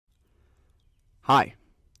Hi,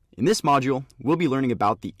 in this module, we'll be learning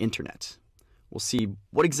about the internet. We'll see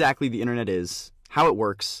what exactly the internet is, how it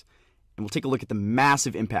works, and we'll take a look at the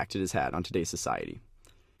massive impact it has had on today's society.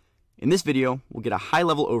 In this video, we'll get a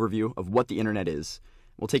high-level overview of what the internet is.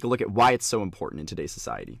 We'll take a look at why it's so important in today's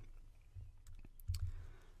society.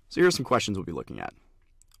 So here are some questions we'll be looking at.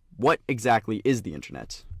 What exactly is the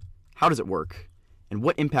internet? How does it work? And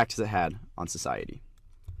what impact has it had on society?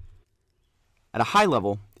 At a high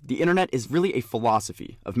level, the internet is really a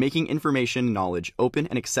philosophy of making information and knowledge open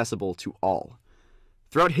and accessible to all.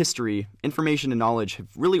 Throughout history, information and knowledge have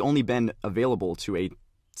really only been available to a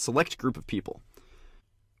select group of people.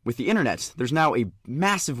 With the internet, there's now a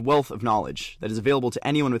massive wealth of knowledge that is available to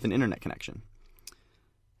anyone with an internet connection.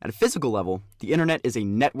 At a physical level, the internet is a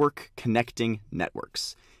network connecting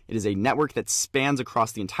networks. It is a network that spans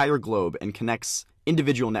across the entire globe and connects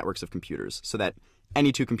individual networks of computers so that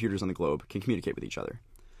any two computers on the globe can communicate with each other.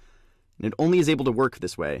 And it only is able to work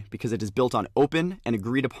this way because it is built on open and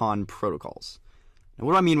agreed upon protocols. Now,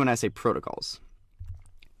 what do I mean when I say protocols?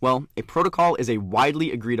 Well, a protocol is a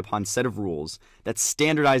widely agreed upon set of rules that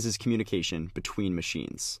standardizes communication between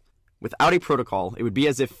machines. Without a protocol, it would be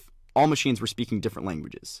as if all machines were speaking different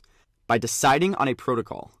languages. By deciding on a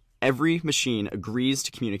protocol, every machine agrees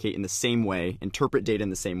to communicate in the same way, interpret data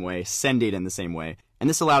in the same way, send data in the same way, and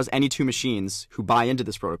this allows any two machines who buy into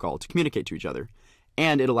this protocol to communicate to each other.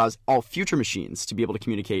 And it allows all future machines to be able to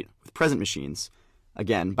communicate with present machines,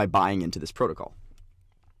 again, by buying into this protocol.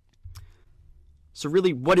 So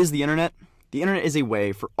really, what is the internet? The internet is a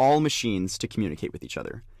way for all machines to communicate with each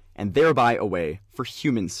other, and thereby a way for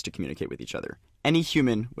humans to communicate with each other. Any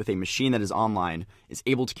human with a machine that is online is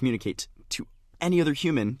able to communicate to any other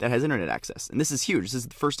human that has internet access. And this is huge. This is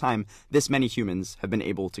the first time this many humans have been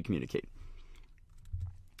able to communicate.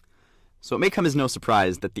 So it may come as no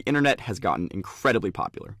surprise that the internet has gotten incredibly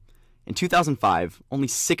popular. In 2005, only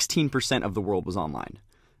 16% of the world was online.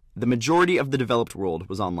 The majority of the developed world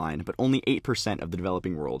was online, but only 8% of the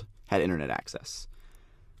developing world had internet access.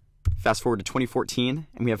 Fast forward to 2014,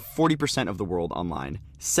 and we have 40% of the world online,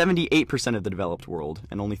 78% of the developed world,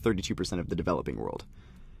 and only 32% of the developing world.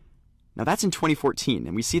 Now that's in 2014,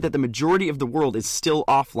 and we see that the majority of the world is still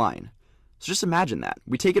offline. So just imagine that.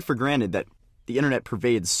 We take it for granted that the internet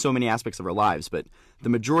pervades so many aspects of our lives, but the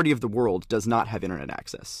majority of the world does not have internet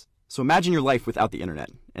access. So imagine your life without the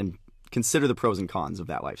internet, and consider the pros and cons of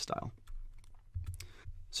that lifestyle.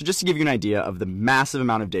 So just to give you an idea of the massive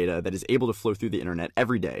amount of data that is able to flow through the internet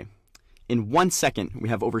every day, in 1 second we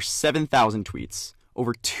have over 7,000 tweets,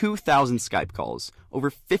 over 2,000 Skype calls,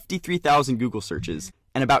 over 53,000 Google searches,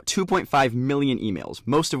 and about 2.5 million emails,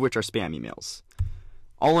 most of which are spam emails.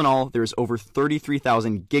 All in all, there is over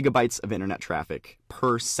 33,000 gigabytes of internet traffic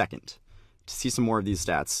per second. To see some more of these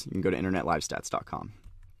stats, you can go to internetlivestats.com.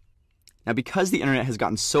 Now, because the internet has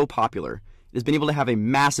gotten so popular, it has been able to have a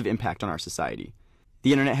massive impact on our society.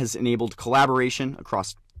 The internet has enabled collaboration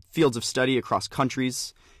across fields of study, across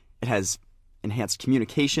countries. It has enhanced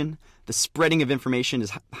communication. The spreading of information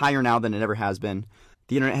is higher now than it ever has been.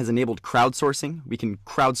 The internet has enabled crowdsourcing. We can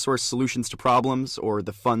crowdsource solutions to problems or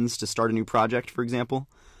the funds to start a new project, for example.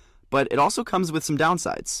 But it also comes with some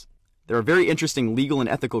downsides. There are very interesting legal and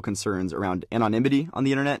ethical concerns around anonymity on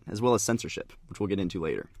the internet, as well as censorship, which we'll get into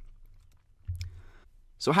later.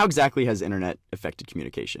 So how exactly has the internet affected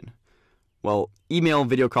communication? Well, email,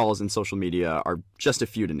 video calls, and social media are just a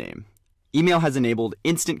few to name. Email has enabled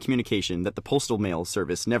instant communication that the postal mail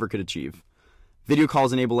service never could achieve. Video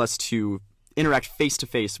calls enable us to interact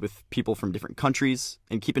face-to-face with people from different countries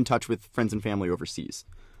and keep in touch with friends and family overseas.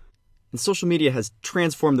 And social media has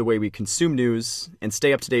transformed the way we consume news and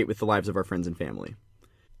stay up to date with the lives of our friends and family.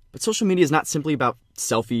 But social media is not simply about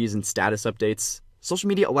selfies and status updates. Social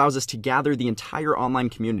media allows us to gather the entire online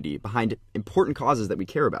community behind important causes that we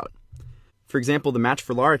care about. For example, the Match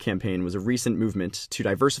for Lara campaign was a recent movement to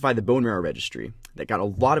diversify the bone marrow registry that got a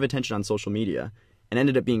lot of attention on social media and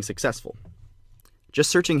ended up being successful. Just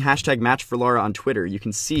searching hashtag Match for Lara on Twitter, you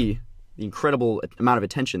can see the incredible amount of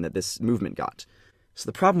attention that this movement got. So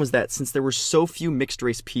the problem was that since there were so few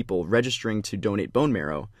mixed-race people registering to donate bone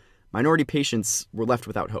marrow, minority patients were left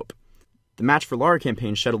without hope. The Match for Lara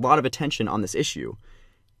campaign shed a lot of attention on this issue,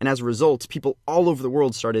 and as a result, people all over the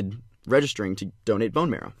world started registering to donate bone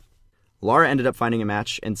marrow. Lara ended up finding a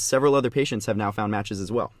match, and several other patients have now found matches as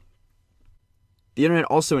well. The internet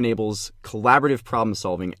also enables collaborative problem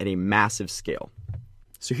solving at a massive scale.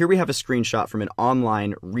 So here we have a screenshot from an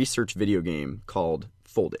online research video game called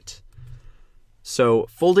Foldit. So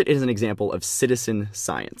Foldit is an example of citizen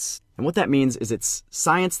science. And what that means is it's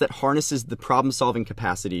science that harnesses the problem-solving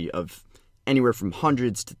capacity of anywhere from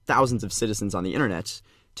hundreds to thousands of citizens on the internet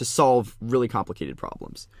to solve really complicated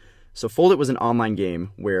problems. So Fold It was an online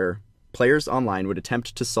game where players online would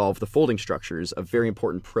attempt to solve the folding structures of very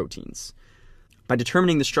important proteins. By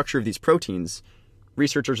determining the structure of these proteins,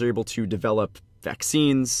 researchers are able to develop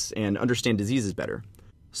vaccines and understand diseases better.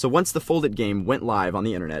 So once the Fold It game went live on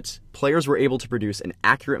the internet, players were able to produce an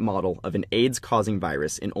accurate model of an AIDS-causing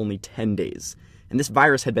virus in only 10 days. And this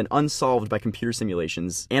virus had been unsolved by computer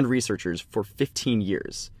simulations and researchers for 15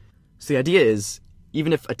 years. So the idea is,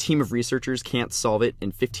 even if a team of researchers can't solve it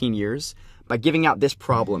in 15 years, by giving out this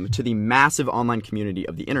problem to the massive online community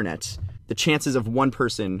of the internet, the chances of one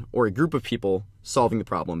person or a group of people solving the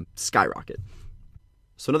problem skyrocket.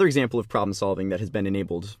 So another example of problem solving that has been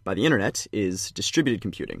enabled by the internet is distributed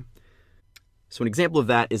computing. So an example of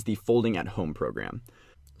that is the Folding at Home program.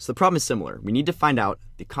 So the problem is similar. We need to find out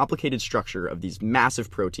the complicated structure of these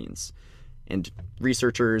massive proteins. And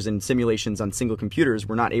researchers and simulations on single computers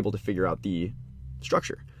were not able to figure out the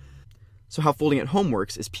structure. So how Folding at Home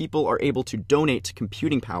works is people are able to donate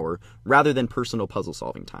computing power rather than personal puzzle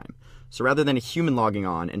solving time. So rather than a human logging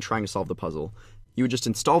on and trying to solve the puzzle, you would just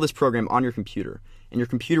install this program on your computer, and your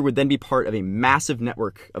computer would then be part of a massive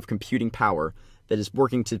network of computing power that is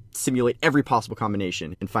working to simulate every possible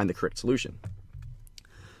combination and find the correct solution.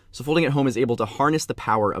 So Folding at Home is able to harness the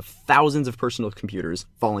power of thousands of personal computers'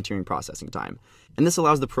 volunteering processing time, and this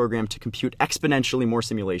allows the program to compute exponentially more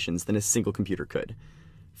simulations than a single computer could.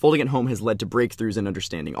 Folding at Home has led to breakthroughs in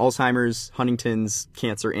understanding Alzheimer's, Huntington's,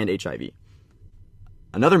 cancer, and HIV.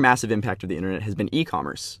 Another massive impact of the internet has been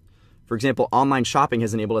e-commerce. For example, online shopping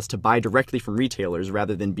has enabled us to buy directly from retailers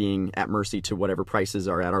rather than being at mercy to whatever prices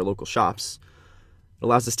are at our local shops. It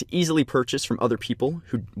allows us to easily purchase from other people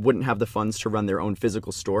who wouldn't have the funds to run their own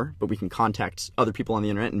physical store, but we can contact other people on the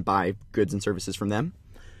internet and buy goods and services from them.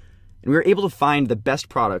 And we are able to find the best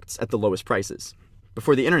products at the lowest prices.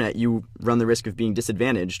 Before the internet, you run the risk of being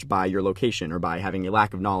disadvantaged by your location or by having a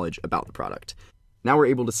lack of knowledge about the product. Now we're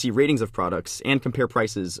able to see ratings of products and compare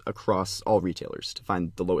prices across all retailers to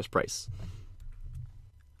find the lowest price.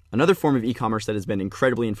 Another form of e-commerce that has been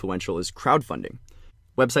incredibly influential is crowdfunding.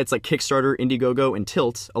 Websites like Kickstarter, Indiegogo, and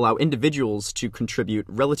Tilt allow individuals to contribute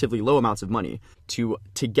relatively low amounts of money to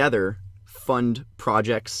together fund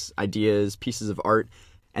projects, ideas, pieces of art,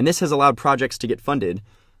 and this has allowed projects to get funded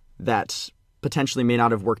that potentially may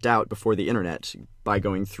not have worked out before the internet by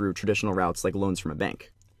going through traditional routes like loans from a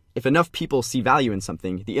bank. If enough people see value in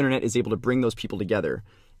something, the internet is able to bring those people together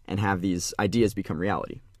and have these ideas become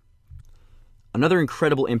reality. Another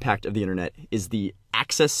incredible impact of the internet is the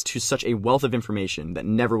access to such a wealth of information that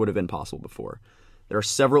never would have been possible before. There are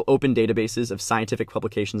several open databases of scientific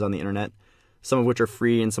publications on the internet, some of which are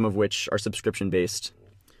free and some of which are subscription-based.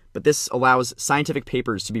 But this allows scientific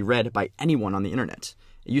papers to be read by anyone on the internet.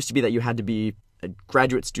 It used to be that you had to be a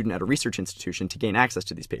graduate student at a research institution to gain access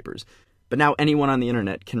to these papers. But now anyone on the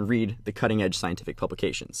internet can read the cutting-edge scientific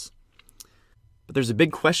publications. But there's a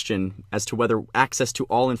big question as to whether access to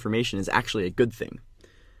all information is actually a good thing.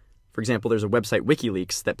 For example, there's a website,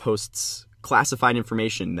 WikiLeaks, that posts classified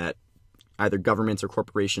information that either governments or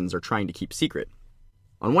corporations are trying to keep secret.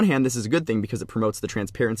 On one hand, this is a good thing because it promotes the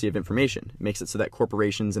transparency of information. It makes it so that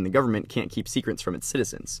corporations and the government can't keep secrets from its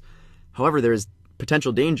citizens. However, there is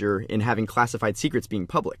potential danger in having classified secrets being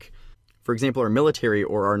public. For example, our military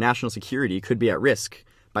or our national security could be at risk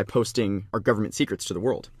by posting our government secrets to the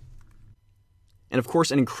world. And of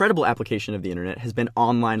course, an incredible application of the internet has been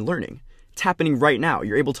online learning. It's happening right now.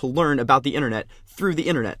 You're able to learn about the internet through the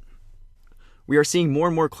internet. We are seeing more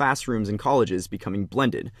and more classrooms in colleges becoming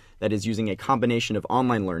blended, that is, using a combination of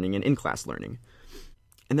online learning and in-class learning.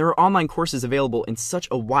 And there are online courses available in such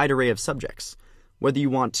a wide array of subjects. Whether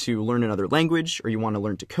you want to learn another language, or you want to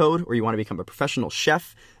learn to code, or you want to become a professional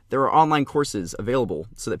chef, there are online courses available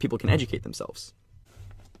so that people can educate themselves.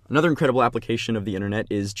 Another incredible application of the internet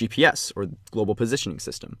is GPS, or Global Positioning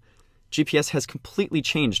System. GPS has completely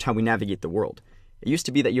changed how we navigate the world. It used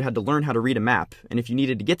to be that you had to learn how to read a map, and if you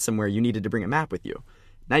needed to get somewhere, you needed to bring a map with you.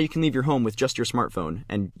 Now you can leave your home with just your smartphone,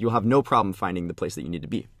 and you'll have no problem finding the place that you need to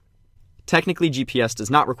be. Technically, GPS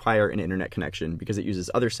does not require an internet connection because it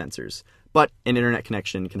uses other sensors, but an internet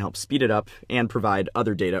connection can help speed it up and provide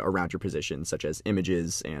other data around your position, such as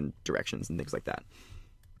images and directions and things like that.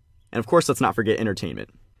 And of course, let's not forget entertainment.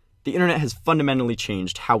 The internet has fundamentally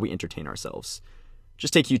changed how we entertain ourselves.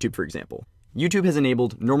 Just take YouTube, for example. YouTube has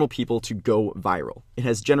enabled normal people to go viral. It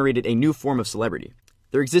has generated a new form of celebrity.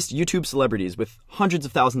 There exist YouTube celebrities with hundreds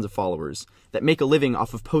of thousands of followers that make a living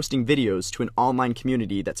off of posting videos to an online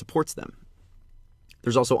community that supports them.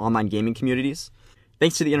 There's also online gaming communities.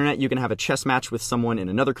 Thanks to the internet, you can have a chess match with someone in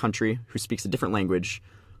another country who speaks a different language,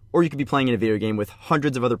 or you could be playing in a video game with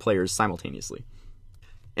hundreds of other players simultaneously.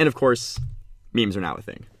 And of course, memes are now a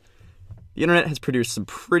thing. The internet has produced some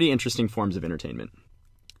pretty interesting forms of entertainment.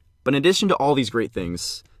 But in addition to all these great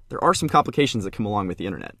things, there are some complications that come along with the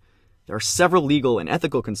internet. There are several legal and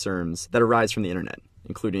ethical concerns that arise from the internet,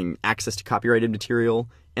 including access to copyrighted material,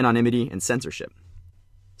 anonymity, and censorship.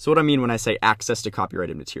 So what do I mean when I say access to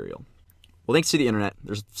copyrighted material? Well, thanks to the internet,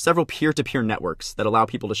 there's several peer-to-peer networks that allow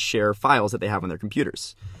people to share files that they have on their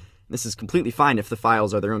computers. This is completely fine if the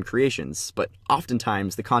files are their own creations, but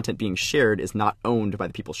oftentimes the content being shared is not owned by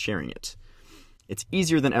the people sharing it. It's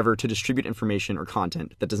easier than ever to distribute information or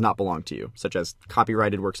content that does not belong to you, such as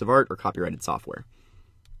copyrighted works of art or copyrighted software.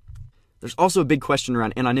 There's also a big question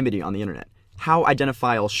around anonymity on the internet. How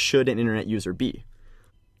identifiable should an internet user be?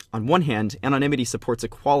 On one hand, anonymity supports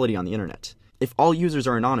equality on the internet. If all users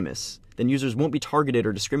are anonymous, then users won't be targeted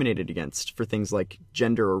or discriminated against for things like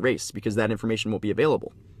gender or race because that information won't be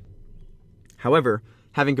available. However,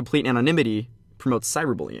 having complete anonymity promotes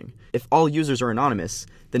cyberbullying. If all users are anonymous,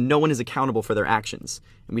 then no one is accountable for their actions,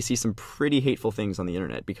 and we see some pretty hateful things on the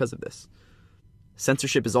internet because of this.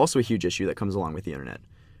 Censorship is also a huge issue that comes along with the internet.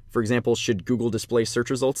 For example, should Google display search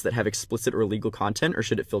results that have explicit or illegal content, or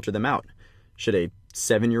should it filter them out? Should a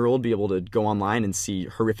 7-year-old be able to go online and see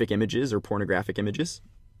horrific images or pornographic images?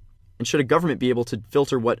 And should a government be able to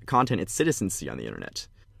filter what content its citizens see on the internet?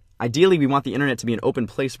 Ideally, we want the internet to be an open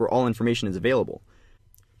place where all information is available.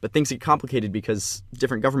 But things get complicated because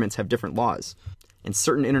different governments have different laws, and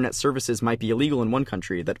certain internet services might be illegal in one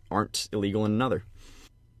country that aren't illegal in another.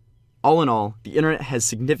 All in all, the internet has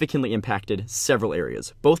significantly impacted several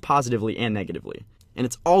areas, both positively and negatively, and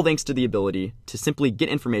it's all thanks to the ability to simply get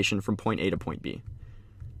information from point A to point B.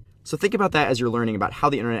 So think about that as you're learning about how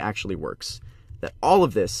the internet actually works, that all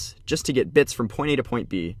of this, just to get bits from point A to point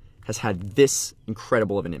B, has had this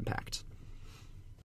incredible of an impact.